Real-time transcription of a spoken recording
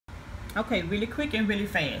Okay, really quick and really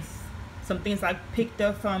fast. Some things I picked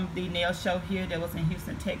up from the nail show here that was in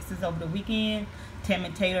Houston, Texas over the weekend. Tammy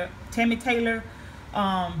Taylor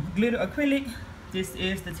glitter acrylic. This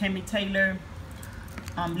is the Tammy Taylor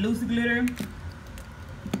loose glitter.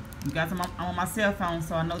 You guys, I'm on my cell phone,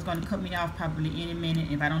 so I know it's going to cut me off probably any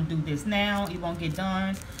minute. If I don't do this now, it won't get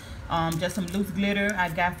done. Just some loose glitter I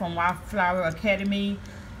got from Wildflower Academy.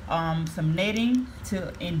 Some netting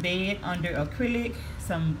to embed under acrylic.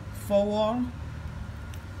 Some foil,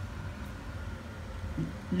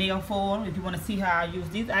 nail foil. If you want to see how I use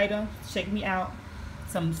these items, check me out.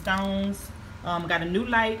 Some stones. Got a new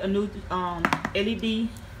light, a new LED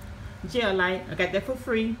gel light. I got that for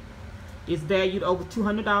free. It's valued over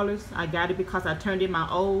 $200. I got it because I turned in my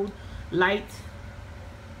old light,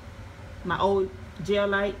 my old gel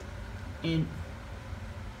light, and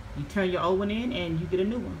you turn your old one in and you get a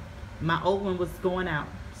new one. My old one was going out,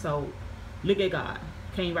 so look at God,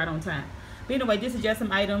 came right on time. But anyway, this is just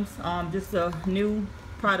some items. This is a new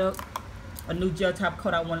product, a new gel top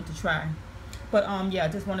coat I wanted to try. But yeah, I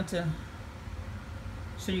just wanted to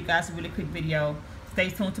show you guys a really quick video. Stay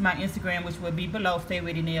tuned to my Instagram, which will be below, Stay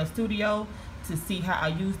Ready Nail Studio, to see how I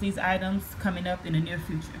use these items coming up in the near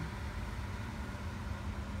future.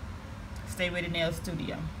 Stay Ready Nail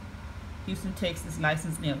Studio, Houston, Texas,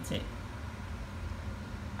 licensed nail tech.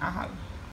 I'll holler.